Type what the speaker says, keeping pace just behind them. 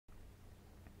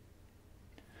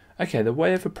Okay, the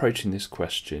way of approaching this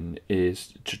question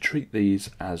is to treat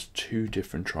these as two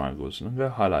different triangles, and I'm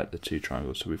going to highlight the two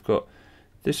triangles. So we've got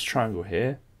this triangle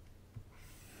here,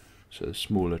 so the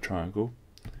smaller triangle,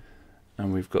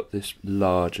 and we've got this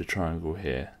larger triangle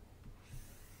here.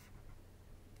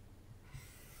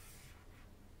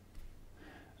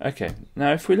 Okay,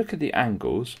 now if we look at the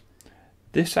angles,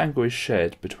 this angle is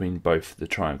shared between both the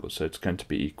triangles, so it's going to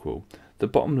be equal. The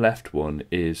bottom left one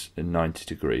is 90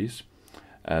 degrees.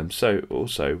 So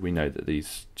also we know that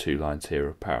these two lines here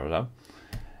are parallel.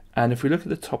 And if we look at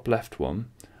the top left one,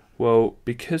 well,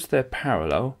 because they're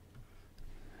parallel,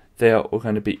 they are all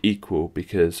going to be equal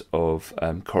because of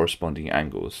corresponding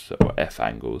angles, or F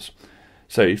angles.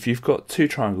 So if you've got two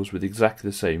triangles with exactly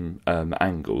the same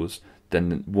angles,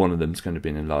 then one of them is going to be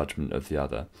an enlargement of the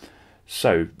other.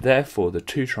 So therefore the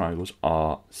two triangles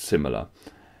are similar.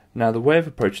 Now the way of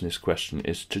approaching this question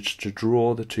is to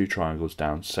draw the two triangles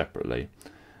down separately.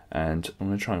 And I'm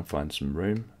going to try and find some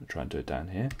room. I'll try and do it down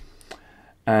here.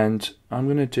 And I'm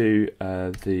going to do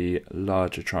the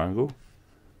larger triangle.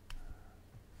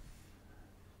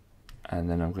 And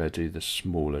then I'm going to do the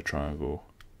smaller triangle.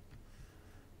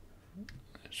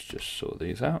 Let's just sort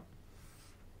these out.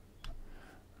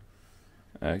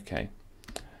 Okay.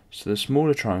 So the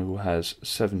smaller triangle has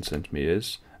 7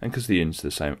 centimeters, and because the units are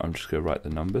the same, I'm just going to write the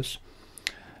numbers.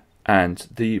 And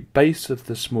the base of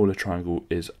the smaller triangle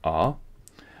is R,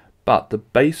 but the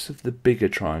base of the bigger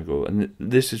triangle, and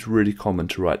this is really common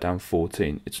to write down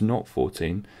 14. It's not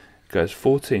 14. It goes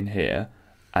 14 here,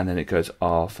 and then it goes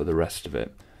R for the rest of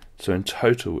it. So in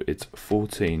total, it's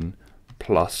 14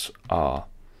 plus R.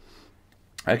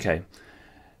 Okay.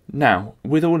 Now,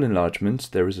 with all enlargements,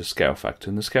 there is a scale factor,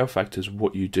 and the scale factor is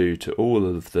what you do to all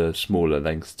of the smaller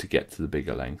lengths to get to the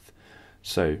bigger length.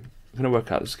 So, I'm going to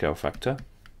work out the scale factor,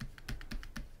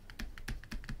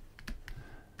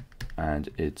 and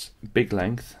it's big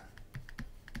length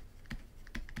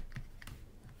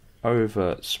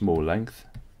over small length,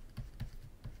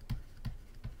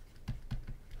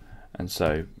 and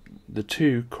so the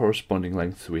two corresponding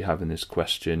lengths we have in this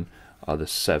question are the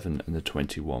 7 and the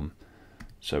 21.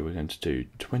 So we're going to do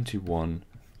 21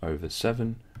 over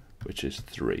 7, which is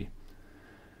 3.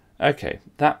 Okay,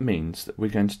 that means that we're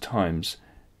going to times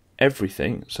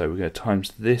everything. So we're going to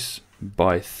times this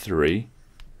by 3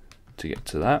 to get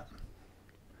to that.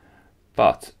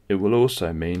 But it will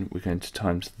also mean we're going to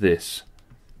times this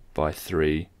by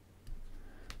 3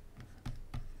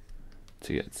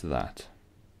 to get to that.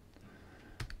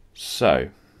 So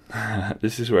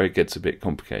this is where it gets a bit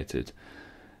complicated.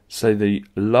 So the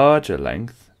larger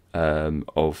length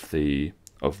of the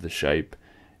shape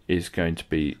is going to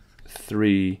be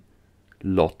 3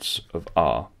 lots of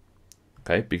R,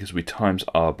 okay, because we times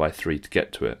R by 3 to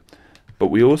get to it. But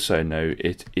we also know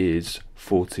it is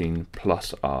 14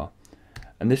 plus R,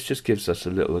 and this just gives us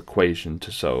a little equation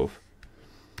to solve.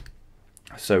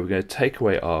 So we're going to take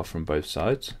away R from both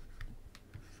sides.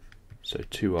 So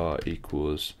 2R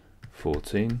equals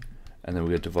 14, and then we're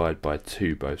going to divide by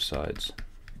 2 both sides.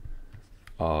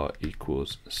 R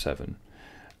equals 7.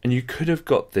 And you could have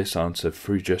got this answer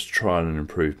through just trial and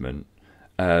improvement.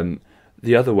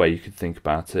 The other way you could think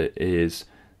about it is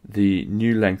the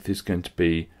new length is going to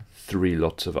be 3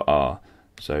 lots of R.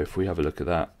 So if we have a look at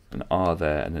that, an R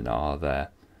there and an R there.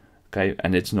 Okay,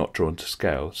 and it's not drawn to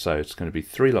scale, so it's going to be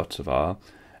 3 lots of R.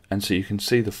 And so you can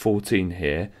see the 14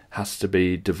 here has to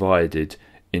be divided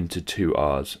into 2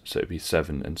 R's, so it'd be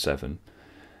 7 and 7.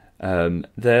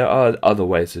 There are other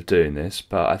ways of doing this,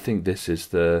 but I think this is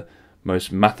the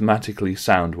most mathematically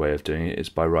sound way of doing it, is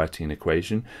by writing an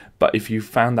equation. But if you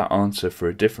found that answer for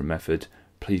a different method,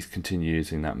 please continue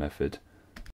using that method.